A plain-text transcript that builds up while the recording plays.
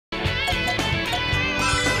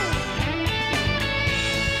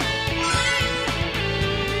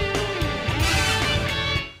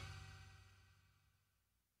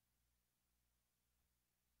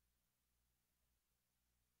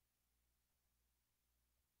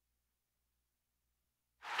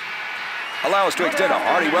Allow us to extend a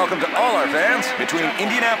hearty welcome to all our fans between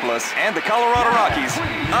Indianapolis and the Colorado Rockies.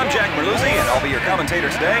 I'm Jack Merluzzi, and I'll be your commentator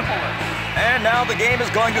today. And now the game is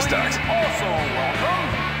going to start. Also welcome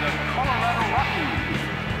the Colorado Rockies.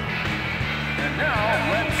 And now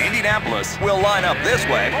let's... Indianapolis will line up this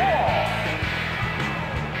way.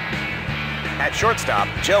 At shortstop,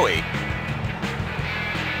 Joey.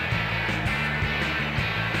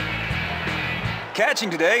 Catching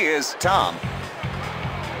today is Tom.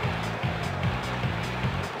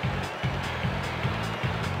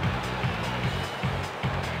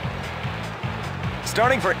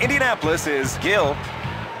 Starting for Indianapolis is Gil.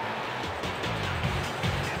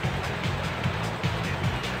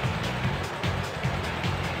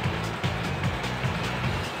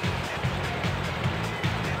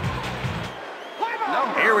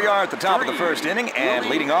 Here we are at the top of the first inning, and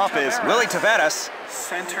leading off is Willie Taveras.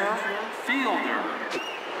 Center fielder.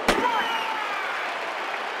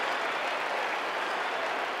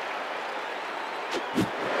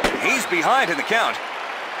 He's behind in the count.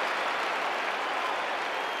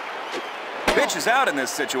 Pitch is out in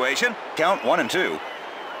this situation. Count 1-2.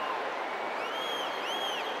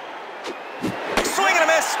 Swing and a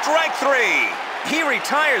miss, strike three. He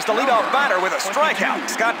retires the leadoff batter with a strikeout.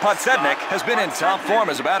 Scott Podsednik has been in top form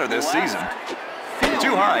as a batter this season.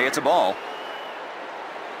 Too high, it's a ball.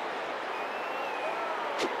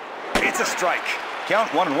 It's a strike. Count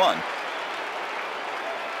 1-1.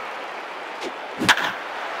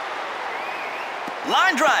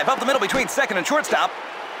 Line drive up the middle between second and shortstop.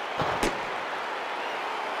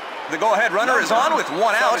 The go-ahead runner is on with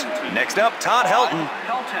one out. Next up, Todd Helton.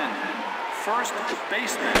 First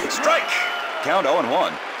baseman. Strike. Count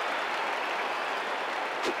 0-1.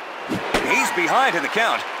 He's behind in the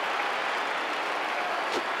count.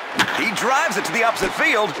 He drives it to the opposite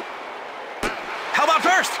field. How about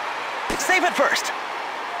first? Save it first.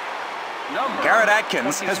 Garrett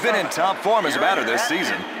Atkins has been in top form as a batter this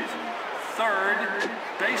season. Third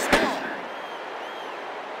baseman.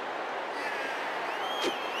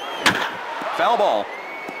 Foul ball.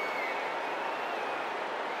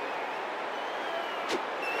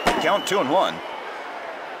 Count 2-1.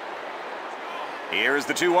 Here's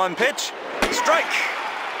the 2-1 pitch. Strike.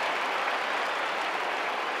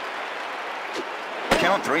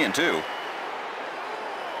 Count 3-2.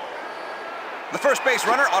 The first base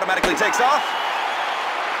runner automatically takes off.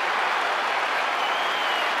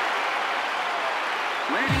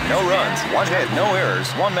 No runs, one hit, no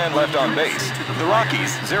errors, one man left on base. The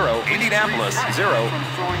Rockies, 0. Indianapolis, 0.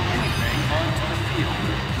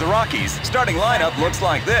 The Rockies' starting lineup looks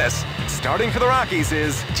like this. Starting for the Rockies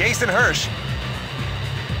is Jason Hirsch.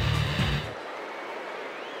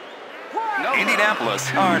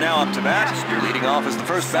 Indianapolis are now up to bat. Leading off as the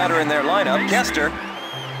first batter in their lineup, Kester.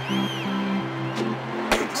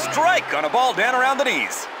 Strike on a ball down around the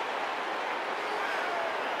knees.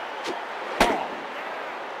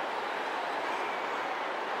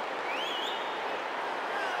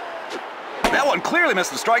 That one clearly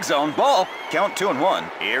missed the strike zone. Ball. Count 2-1.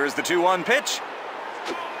 Here is the 2-1 pitch.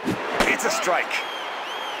 It's a strike.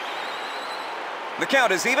 The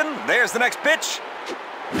count is even. There's the next pitch.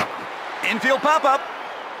 Infield pop-up.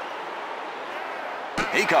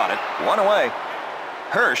 He caught it. One away.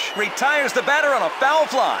 Hirsch retires the batter on a foul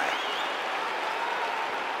fly.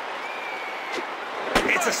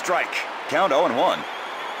 It's a strike. Count 0-1.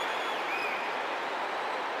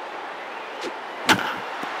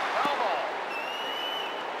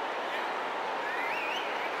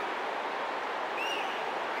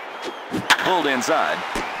 Pulled inside.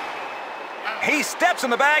 He steps in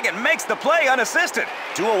the bag and makes the play unassisted.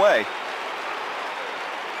 2 away.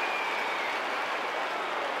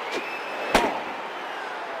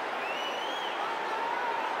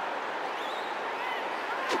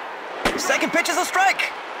 Second pitch is a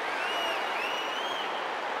strike.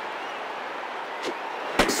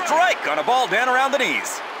 Strike on a ball down around the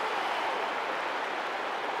knees.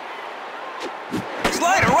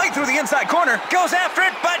 Slider right through the inside corner. Goes after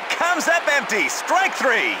it, but comes up empty. Strike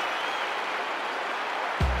 3.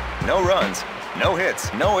 No runs, no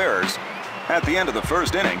hits, no errors. At the end of the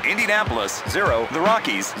first inning, Indianapolis, 0. The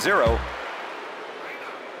Rockies, 0.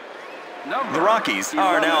 The Rockies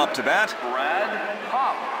are now up to bat. Brad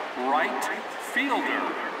Hop, right fielder.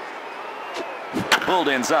 Pulled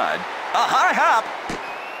inside. A high hop.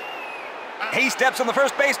 He steps on the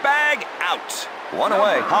first base bag. Out. 1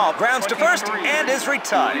 away. Hall grounds to first and is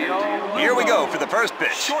retired. Here we go for the first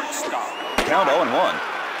pitch. Shortstop. Count 0-1.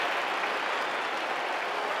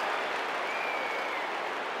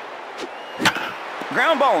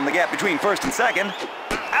 Ground ball in the gap between first and second.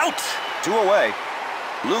 Out. 2 away.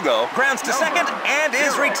 Lugo grounds to second and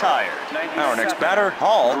is retired. Our next batter,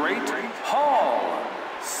 Hall. Great Hall.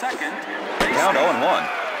 Second baseman. Count 0-1.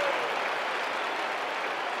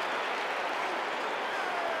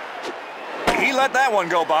 He let that one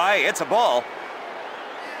go by. It's a ball.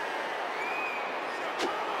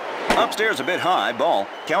 Upstairs a bit high. Ball.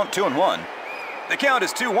 Count 2-1. The count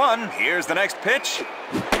is 2-1. Here's the next pitch.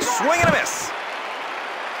 Swing and a miss.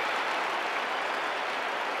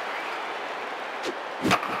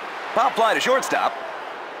 Pop fly to shortstop.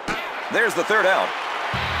 There's the third out.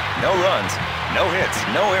 No runs, no hits,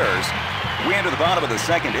 no errors. We enter the bottom of the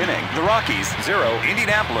second inning. The Rockies, 0.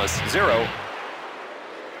 Indianapolis, 0.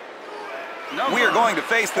 We are going to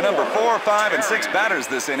face the number 4, 5, and 6 batters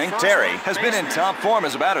this inning. Terry has been in top form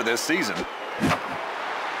as a batter this season.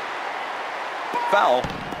 Foul.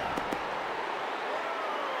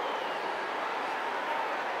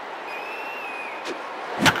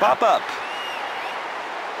 Pop up.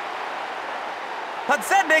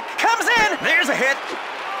 Podsednik comes in. There's a hit.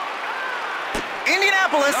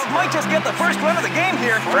 Indianapolis might just get the first run of the game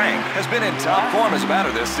here. Frank has been in top form as a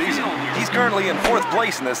batter this season. He's currently in 4th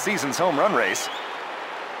place in this season's home run race.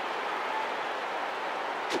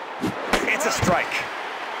 It's a strike.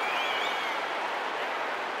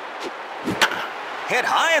 Hit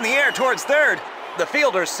high in the air towards third. The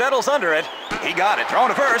fielder settles under it. He got it. Thrown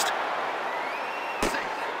to first.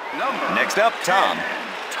 Next up, Tom.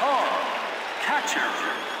 Tom, catcher.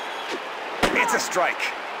 It's a strike.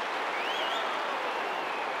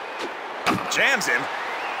 Jams him.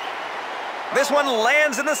 This one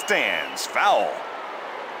lands in the stands. Foul.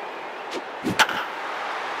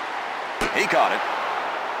 He caught it.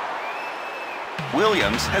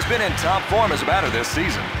 Williams has been in top form as a batter this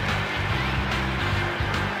season.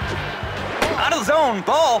 Out of the zone.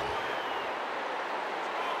 Ball.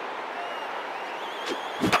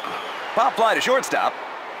 Pop fly to shortstop.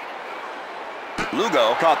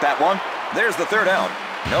 Lugo caught that one. There's the third out.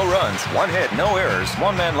 No runs, 1 hit, no errors,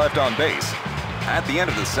 1 man left on base. At the end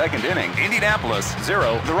of the second inning, Indianapolis,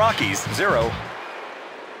 0. The Rockies, 0.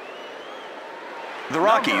 The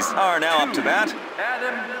Rockies are now up to bat.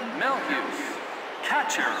 Adam Melhuse,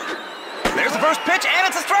 catcher. There's the first pitch, and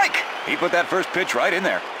it's a strike. He put that first pitch right in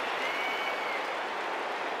there.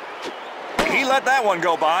 He let that one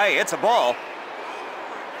go by. It's a ball.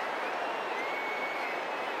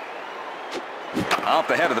 Off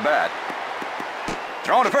the head of the bat.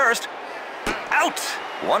 Thrown to first. Out.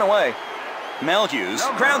 1 away. Melhuse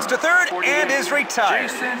grounds to third and is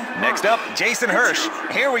retired. Next up, Jason Hirsch.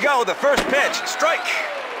 Here we go, the first pitch. Strike.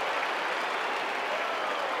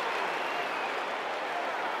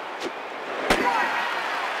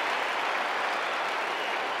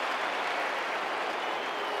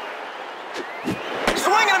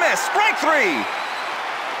 Swing and a miss. Strike 3.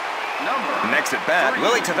 Next at bat,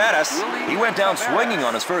 Willie Taveras. He went down swinging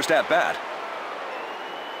on his first at bat.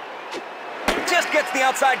 Just gets the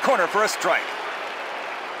outside corner for a strike.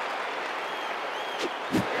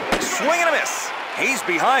 Swing and a miss. He's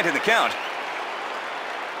behind in the count.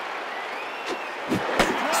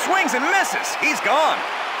 Swings and misses. He's gone.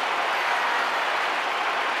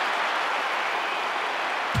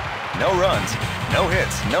 No runs, no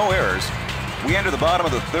hits, no errors. We enter the bottom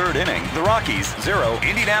of the third inning. The Rockies, 0.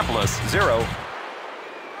 Indianapolis, 0.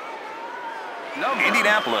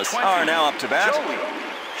 Indianapolis are now up to bat.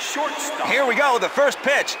 Shortstop. Here we go, the first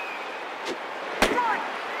pitch.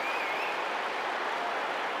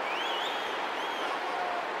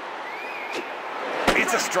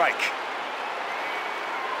 It's a strike.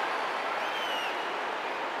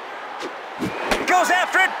 Goes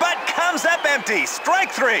after it, but comes up empty.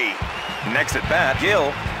 Strike 3. Next at bat,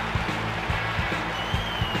 Gill.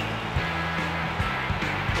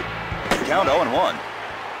 Count 0-1.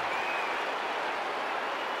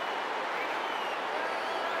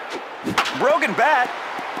 Broken bat.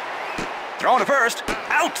 Thrown to first.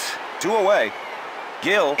 Out. 2 away.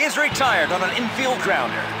 Gill is retired on an infield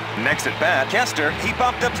grounder. Next at bat, Kester. He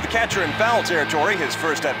popped up to the catcher in foul territory, his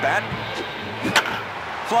first at bat.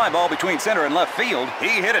 Fly ball between center and left field.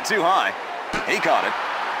 He hit it too high. He caught it.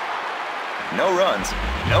 No runs,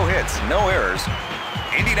 no hits, no errors.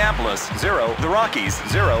 Indianapolis, 0. The Rockies,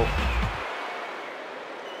 0.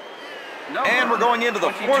 And we're going into the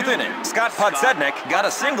 4th inning. Scott Podsednik got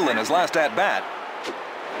a single in his last at-bat.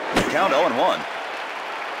 Count 0-1.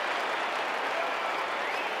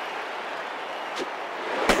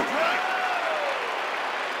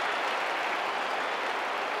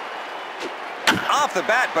 Off the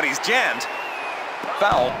bat, but he's jammed.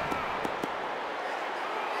 Foul.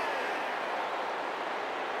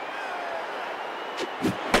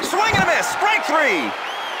 Swing and a miss. Strike 3.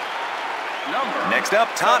 Next up,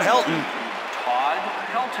 Todd Helton. Todd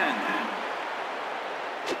Helton.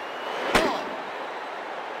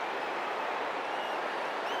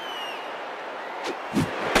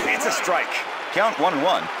 It's a strike. Count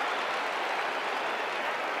 1-1.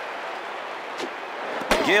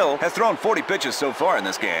 Gill has thrown 40 pitches so far in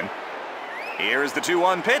this game. Here is the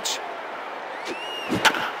 2-1 pitch.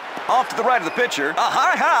 Off to the right of the pitcher. A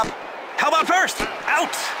high hop. How about first?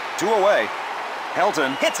 Out. 2 away.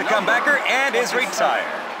 Helton hits a comebacker and is retired.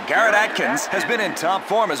 Garrett Atkins has been in top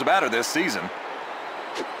form as a batter this season.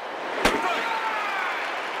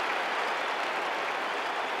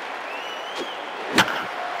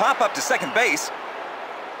 Pop up to second base.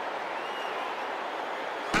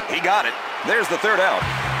 He got it. There's the third out.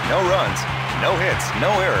 No runs, no hits,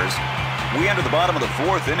 no errors. We enter the bottom of the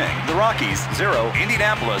 4th inning. The Rockies, 0.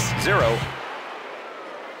 Indianapolis, 0.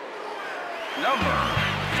 Number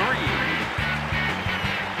 3.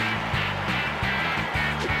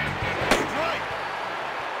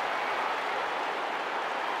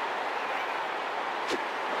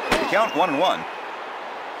 Count 1-1.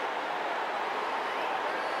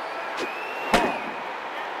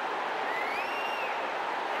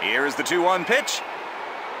 Here is the 2-1 pitch.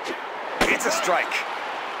 It's a strike.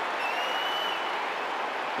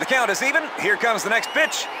 The count is even. Here comes the next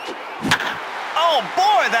pitch. Oh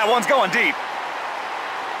boy, that one's going deep.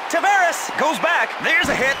 Tavares goes back. There's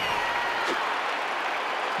a hit.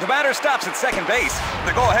 The batter stops at second base.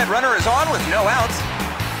 The go-ahead runner is on with no outs.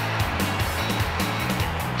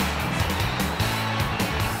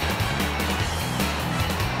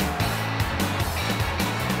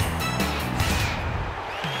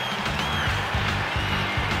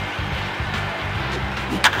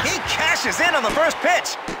 Cashes in on the first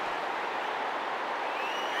pitch.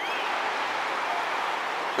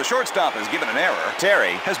 The shortstop has given an error.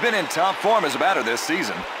 Terry has been in top form as a batter this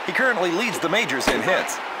season. He currently leads the majors in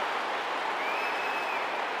hits.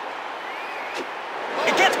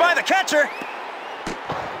 It gets by the catcher.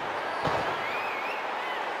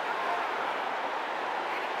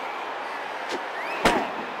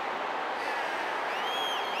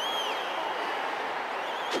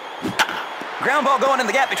 Ground ball going in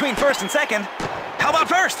the gap between first and second. How about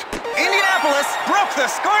first? Indianapolis broke the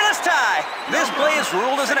scoreless tie. This play is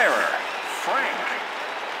ruled as an error. Frank.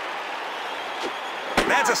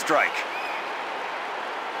 That's a strike.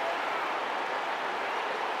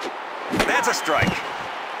 That's a strike.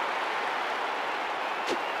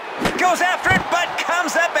 Goes after it, but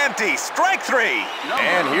comes up empty. Strike 3.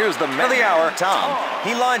 And here's the man of the hour, Tom.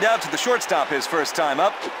 He lined out to the shortstop his first time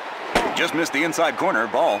up. Just missed the inside corner.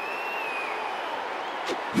 Ball.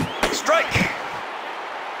 Strike!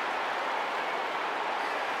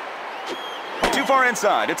 Too far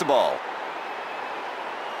inside, it's a ball.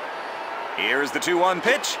 Here's the 2-1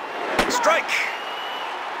 pitch. Strike!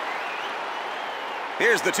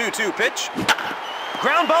 Here's the 2-2 pitch.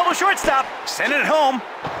 Ground ball to shortstop. Send it home.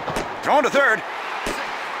 Thrown to third.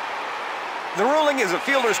 The ruling is a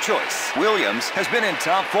fielder's choice. Williams has been in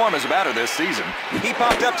top form as a batter this season. He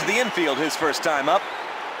popped up to the infield his first time up.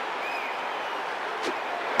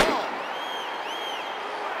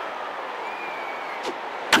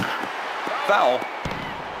 Foul.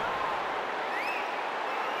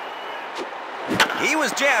 He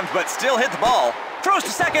was jammed, but still hit the ball. Throws to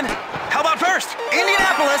second. How about first?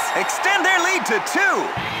 Indianapolis extend their lead to 2.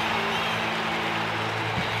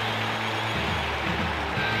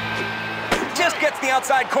 Just gets the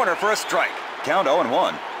outside corner for a strike. Count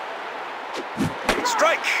 0-1.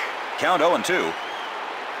 Strike. Count 0-2.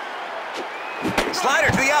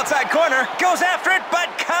 Slider to the outside corner. Goes after it, but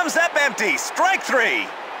comes up empty. Strike 3.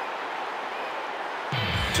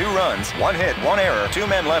 2 runs, 1 hit, 1 error, 2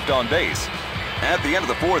 men left on base. At the end of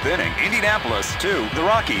the 4th inning, Indianapolis 2, the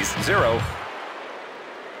Rockies 0.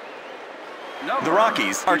 The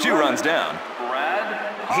Rockies are 2 runs down.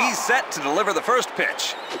 He's set to deliver the first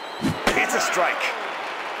pitch. It's a strike.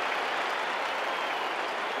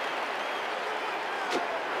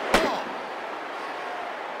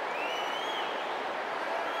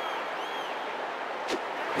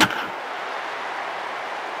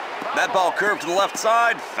 That ball curved to the left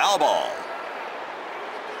side, foul ball.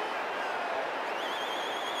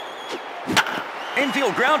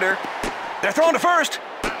 Infield grounder. They're thrown to first.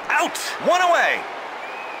 Out. 1 away.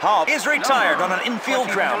 Hobb is retired on an infield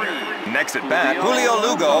grounder. Next at bat, Julio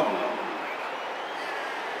Lugo.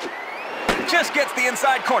 Just gets the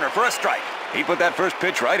inside corner for a strike. He put that first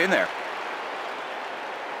pitch right in there.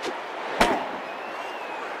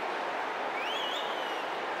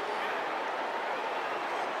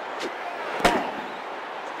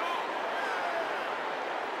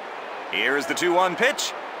 Here's the 2-1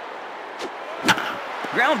 pitch.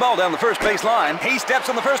 Ground ball down the first base line. He steps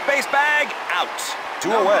on the first base bag. Out.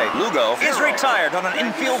 2 away. Lugo is retired on an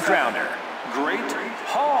infield grounder. Great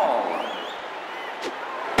Hall.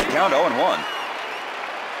 Count 0-1.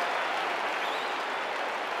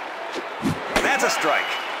 That's a strike.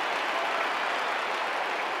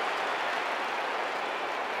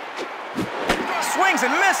 Swings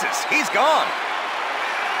and misses. He's gone.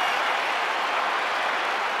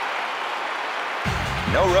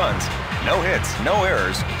 No runs, no hits, no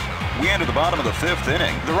errors. We enter the bottom of the 5th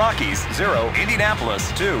inning. The Rockies, 0.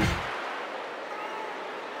 Indianapolis, 2.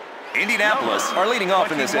 Indianapolis are leading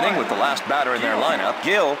off in this inning with the last batter in their lineup.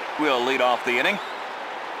 Gill will lead off the inning.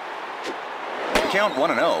 Count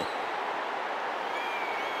 1-0.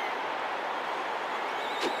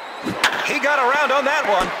 He got around on that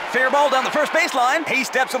one. Fair ball down the first baseline. He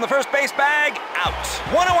steps on the first base bag. Out.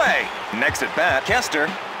 1 away. Next at bat, Kester.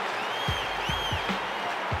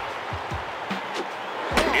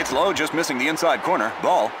 It's low, just missing the inside corner.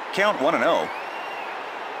 Ball. Count 1-0.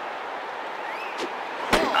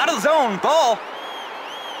 Out of the zone. Ball.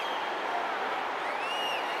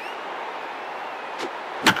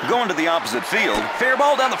 Going to the opposite field. Fair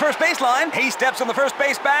ball down the first baseline. He steps on the first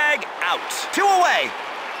base bag. Out. 2 away.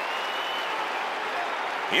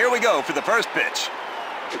 Here we go for the first pitch.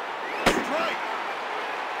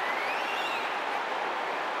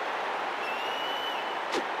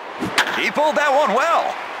 He pulled that one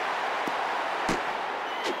well.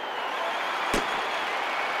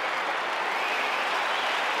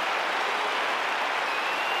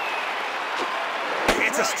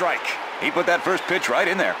 It's a strike. He put that first pitch right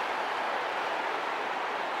in there.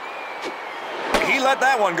 He let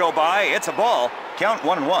that one go by. It's a ball. Count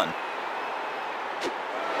 1-1.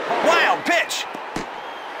 Wild pitch.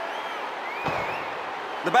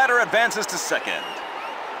 The batter advances to second.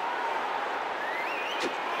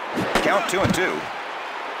 Count 2-2.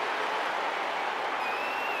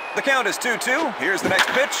 The count is 2-2. Here's the next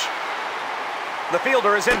pitch. The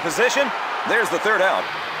fielder is in position. There's the third out.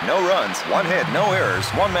 No runs, 1 hit, no errors,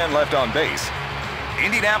 1 man left on base.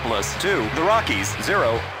 Indianapolis, 2. The Rockies,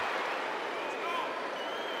 0.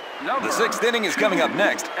 The 6th inning is coming up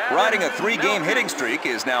next. Riding a 3-game hitting streak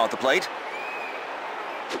is now at the plate.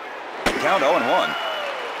 Count 0-1.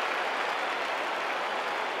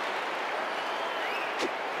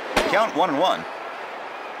 Count 1-1.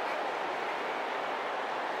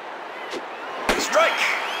 Strike.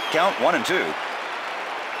 Count 1-2.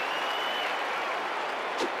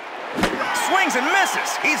 Swings and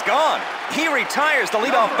misses. He's gone. He retires the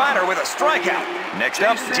leadoff batter with a strikeout. Next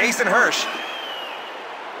up, Jason Hirsch.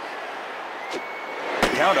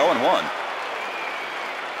 Count 0-1.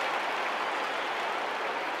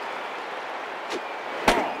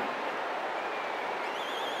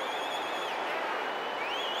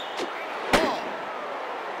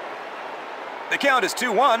 The count is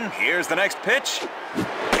 2-1. Here's the next pitch.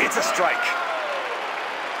 It's a strike.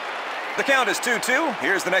 The count is 2-2.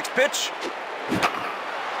 Here's the next pitch.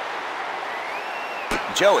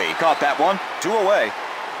 Joey caught that one. 2 away.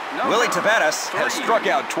 Willie Taveras has struck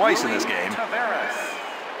out twice in this game.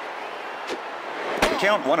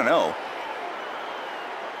 Count 1-0.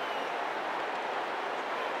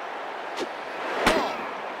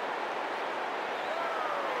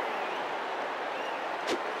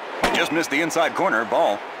 Just missed the inside corner.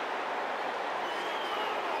 Ball.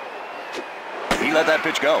 He let that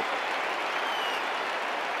pitch go.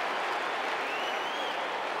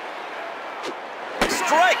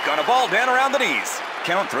 Strike on a ball down around the knees.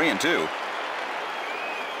 Count 3-2.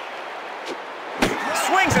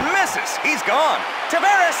 Swings and misses. He's gone.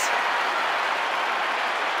 Taveras.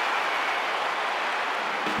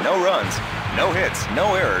 No runs, no hits,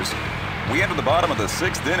 no errors. We enter the bottom of the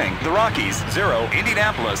 6th inning. The Rockies, 0.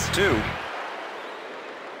 Indianapolis, 2.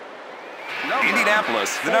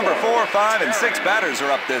 Indianapolis, the number 4, 5, and 6 batters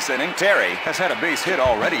are up this inning. Terry has had a base hit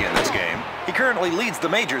already in this game. He currently leads the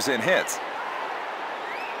majors in hits.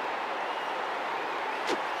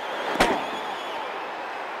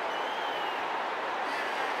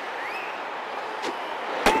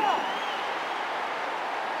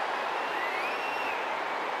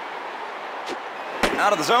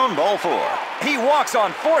 Out of the zone, ball 4. He walks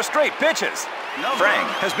on 4 straight pitches. Frank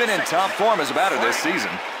has been in top form as a batter this season.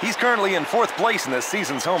 He's currently in 4th place in this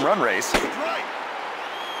season's home run race.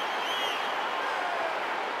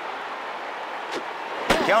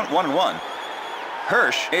 Count 1-1.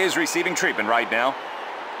 Hirsch is receiving treatment right now.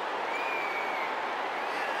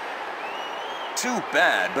 Too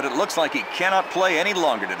bad, but it looks like he cannot play any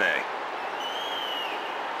longer today.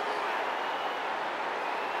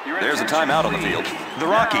 There's a timeout on the field. The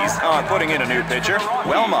Rockies are putting in a new pitcher,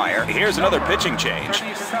 Wellmeyer. Here's another pitching change.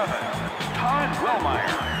 37, Todd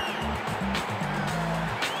Wellmeyer.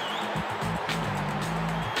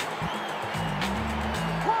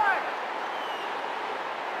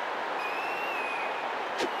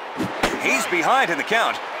 He's behind in the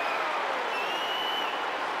count.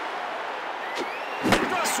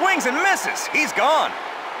 Swings and misses. He's gone.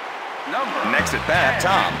 Next at bat,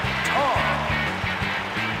 Tom.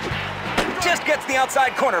 Just gets the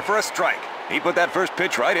outside corner for a strike. He put that first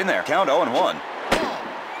pitch right in there. Count 0-1.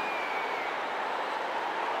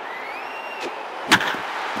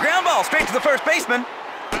 Ground ball straight to the first baseman.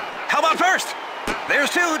 How about first? There's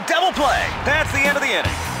two. Double play. That's the end of the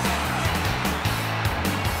inning.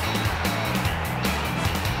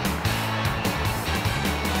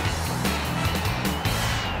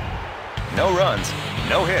 No runs,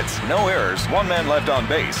 no hits, no errors, one man left on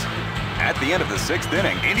base. At the end of the sixth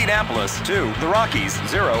inning, Indianapolis 2, the Rockies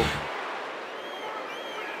 0.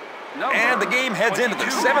 And the game heads into the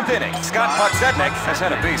seventh inning. Scott Podsednik has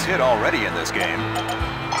had a base hit already in this game.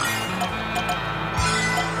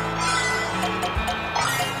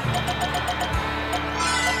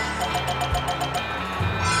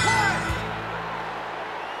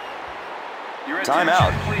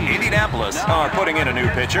 Timeout. Indianapolis are putting in a new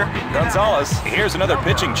pitcher. Gonzalez. Here's another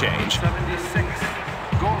pitching change. 76,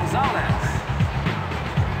 Gonzalez.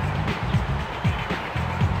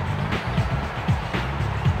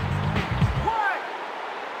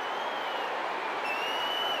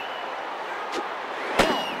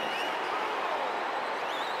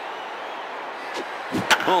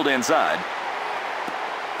 Pulled inside.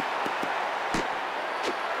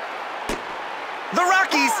 The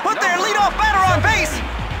Rockies put their leadoff batter on base.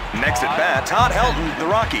 Next at bat, Todd Helton. The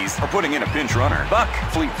Rockies are putting in a pinch runner. Buck,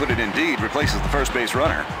 fleet-footed indeed, replaces the first base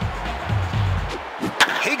runner.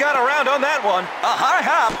 He got around on that one. A high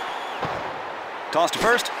hop. Toss to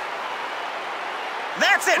first.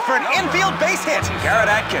 That's it for an infield base hit.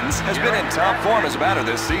 Garrett Atkins has been in top form as a batter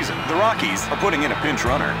this season. The Rockies are putting in a pinch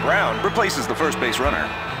runner. Brown replaces the first base runner.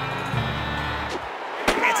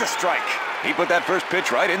 It's a strike. He put that first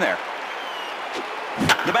pitch right in there.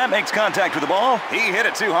 The bat makes contact with the ball. He hit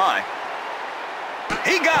it too high.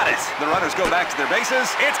 He got it. The runners go back to their bases.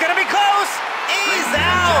 It's going to be close. He's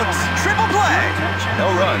out. Triple play. No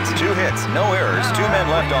runs, 2 hits, no errors, 2 men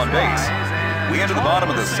left on base. We enter the bottom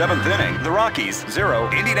of the seventh inning. The Rockies 0,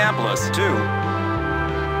 Indianapolis 2.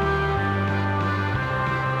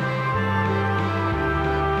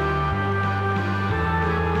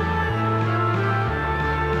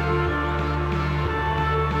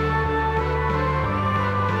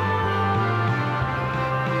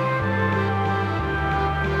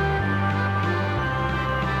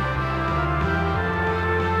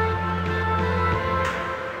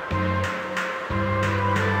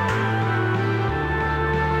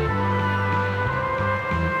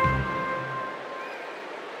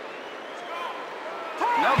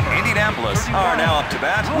 Indianapolis are now up to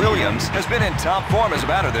bat. Williams has been in top form as a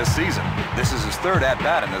batter this season. This is his third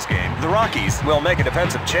at-bat in this game. The Rockies will make a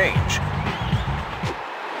defensive change.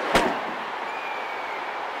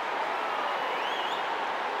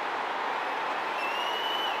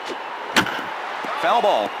 Foul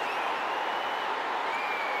ball.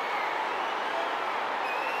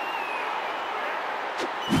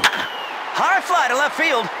 High fly to left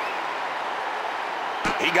field.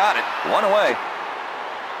 He got it. 1 away.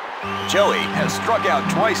 Joey has struck out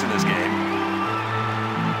twice in this game.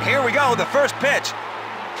 Here we go, the first pitch.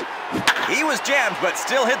 He was jammed, but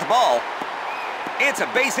still hit the ball. It's a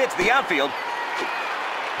base hit to the outfield.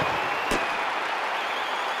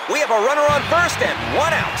 We have a runner on first and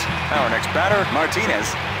 1 out. Our next batter,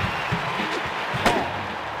 Martinez.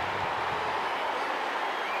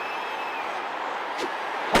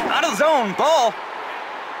 Out of the zone, ball.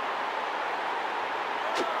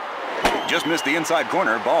 Just missed the inside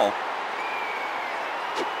corner, ball.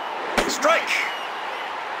 Strike.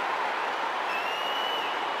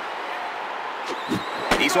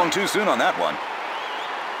 He swung too soon on that one.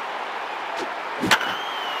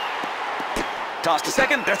 Toss to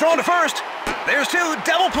second, they're throwing to first. There's 2,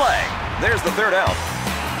 double play. There's the third out.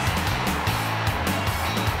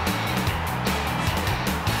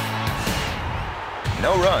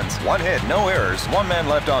 No runs, 1 hit, no errors, 1 man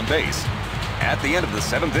left on base. At the end of the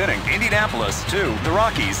seventh inning, Indianapolis 2, the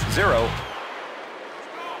Rockies 0.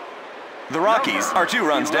 The Rockies are 2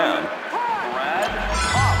 runs down.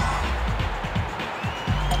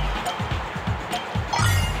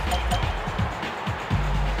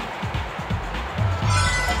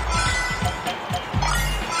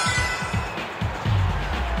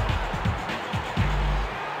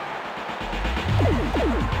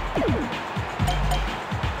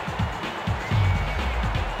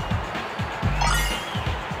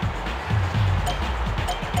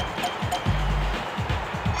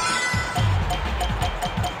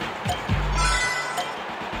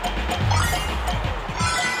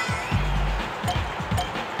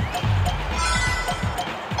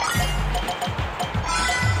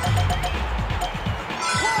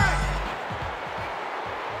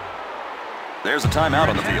 There's a timeout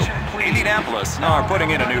on the field. Indianapolis are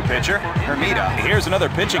putting in a new pitcher, Hermida. Here's another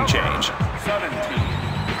pitching change. 17,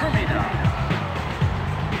 Hermida.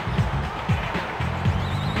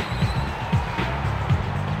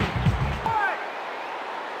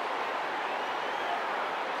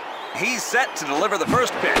 He's set to deliver the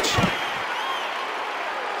first pitch.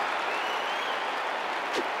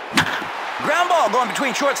 Ground ball going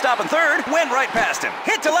between shortstop and third. Went right past him.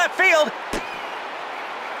 Hit to left field.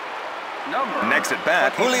 Next at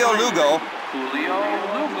bat, Julio Lugo. Julio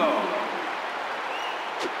Lugo.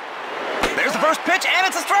 There's the first pitch, and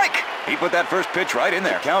it's a strike. He put that first pitch right in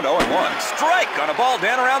there. Count 0-1. Strike on a ball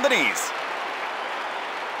down around the knees.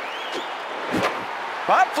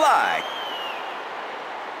 Pop fly.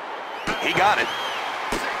 He got it.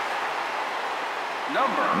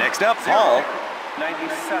 Next up, Hall.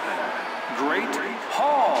 97. Great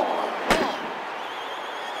Hall.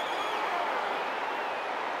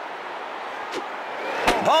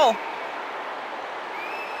 Hall.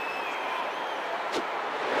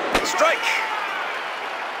 Strike.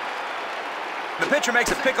 The pitcher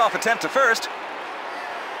makes a pickoff attempt to first.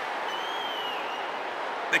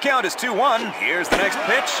 The count is 2-1. Here's the next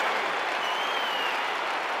pitch.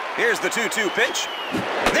 Here's the 2-2 pitch.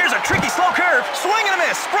 There's a tricky slow curve. Swing and a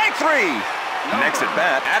miss. Strike 3. Next at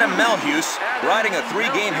bat, Adam Malhus, riding a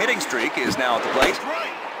 3-game hitting streak, is now at the plate.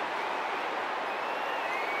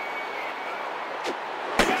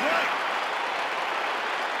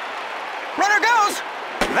 Runner goes.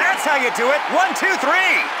 That's how you do it. 1, 2, 3.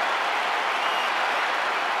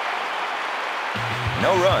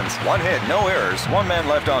 No runs, 1 hit, no errors, 1 man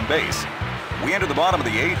left on base. We enter the bottom of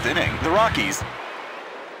the 8th inning. The Rockies,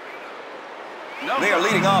 they are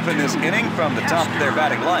leading off in this inning from the top of their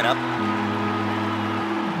batting lineup.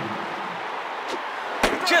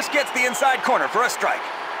 Just gets the inside corner for a strike.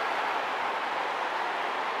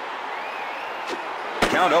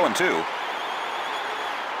 Count 0-2.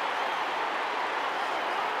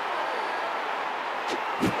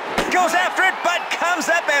 Goes after it, but comes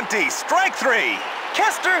up empty. Strike 3.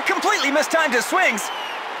 Kester completely mistimed his swings.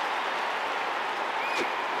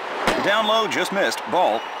 Down low, just missed.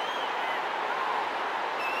 Ball.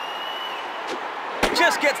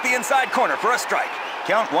 Just gets the inside corner for a strike.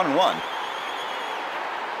 Count 1-1.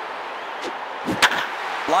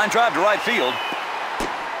 Line drive to right field.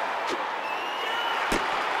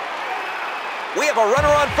 We have a runner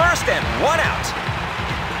on first and 1 out.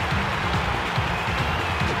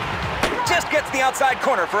 Just gets the outside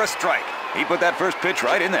corner for a strike. He put that first pitch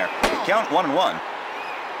right in there. Count 1-1.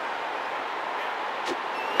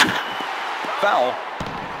 Foul.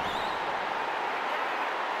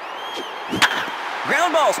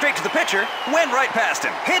 Ground ball straight to the pitcher. Went right past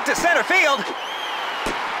him. Hit to center field.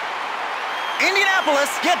 Indianapolis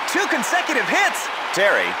get 2 consecutive hits.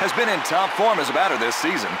 Terry has been in top form as a batter this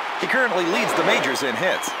season. He currently leads the majors in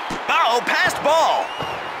hits. Oh, passed ball.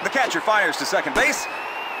 The catcher fires to second base.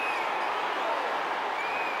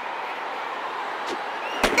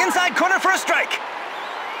 Inside corner for a strike.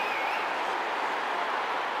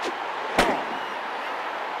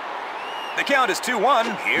 The count is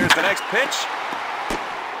 2-1. Here's the next pitch.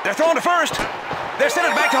 They're throwing to first. They're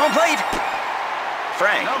sending it back to home plate.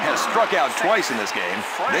 Frank has struck out twice in this game.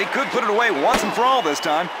 They could put it away once and for all this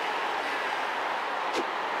time.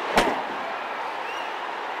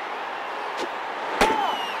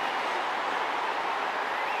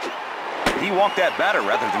 He walked that batter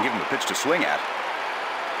rather than give him a pitch to swing at.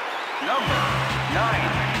 Number 9,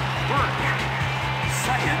 Burke.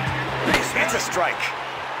 Second baseman. It's a strike.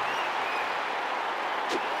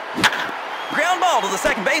 Ground ball to the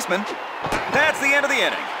second baseman. That's the end of the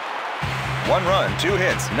inning. 1 run, 2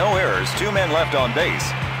 hits, no errors, 2 men left on base.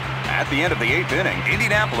 At the end of the 8th inning,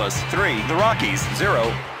 Indianapolis 3, the Rockies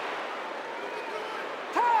 0.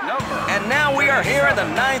 And now we are here in the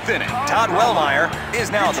 9th inning. Todd Wellmeyer is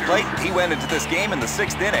now at the plate. He went into this game in the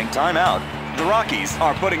 6th inning. Timeout. The Rockies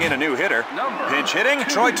are putting in a new hitter. Pinch hitting,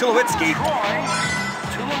 Troy Tulowitzki.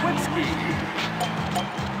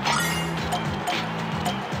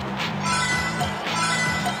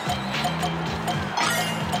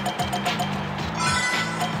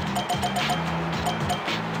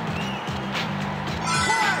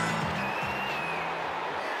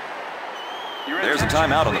 There's a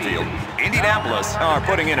timeout on the field. Indianapolis are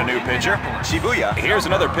putting in a new pitcher. Shibuya. Here's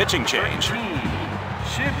another pitching change.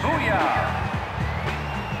 Shibuya.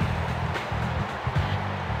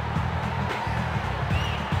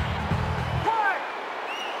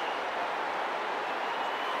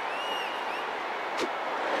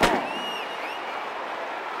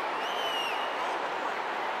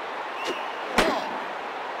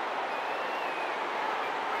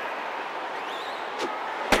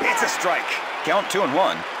 strike. Count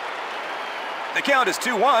 2-1. The count is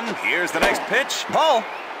 2-1. Here's the next pitch. Ball.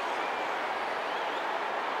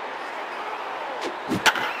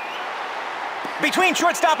 Between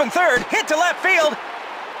shortstop and third, hit to left field.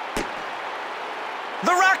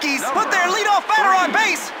 The Rockies put their leadoff batter on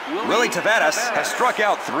base. Willie Taveras has struck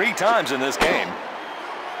out 3 times in this game.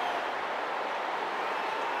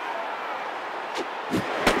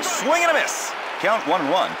 Swing and a miss. Count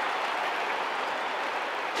 1-1.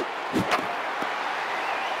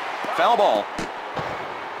 Foul ball.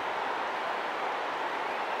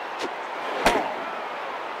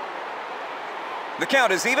 The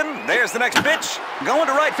count is even. There's the next pitch. Going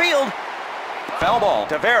to right field. Foul ball.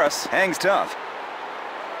 Taveras hangs tough.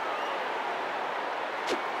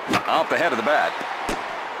 Off the head of the bat.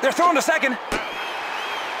 They're thrown to second.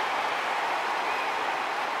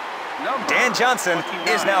 Dan Johnson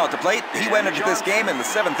is now at the plate. He went into this game in the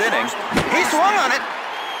 7th inning. He swung on it.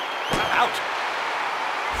 Out.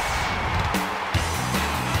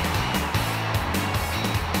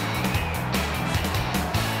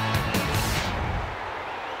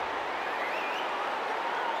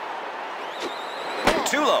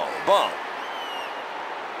 Too low. Ball.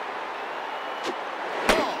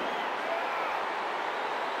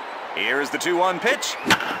 Here's the 2-1 pitch.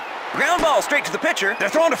 Ground ball straight to the pitcher. They're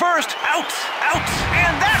thrown to first. Out. Out.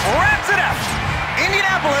 And that wraps it up.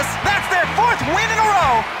 Indianapolis, that's their 4th win in a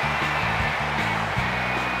row.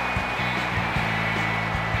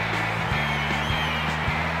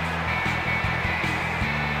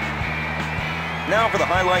 Now for the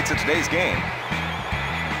highlights of today's game.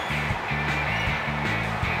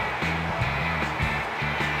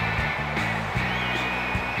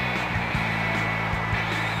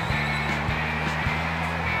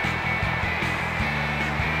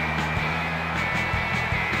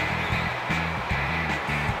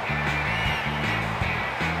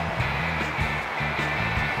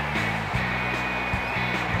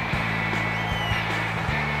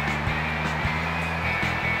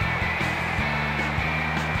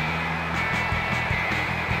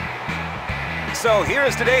 So here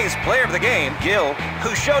is today's player of the game, Gil,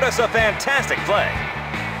 who showed us a fantastic play.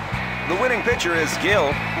 The winning pitcher is Gil,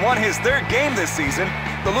 won his 3rd game this season.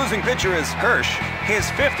 The losing pitcher is Hirsch. His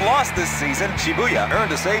 5th loss this season. Shibuya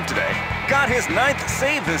earned a save today. Got his 9th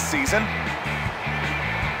save this season.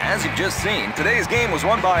 As you've just seen, today's game was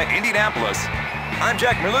won by Indianapolis. I'm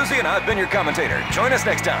Jack Merluzzi, and I've been your commentator. Join us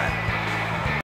next time.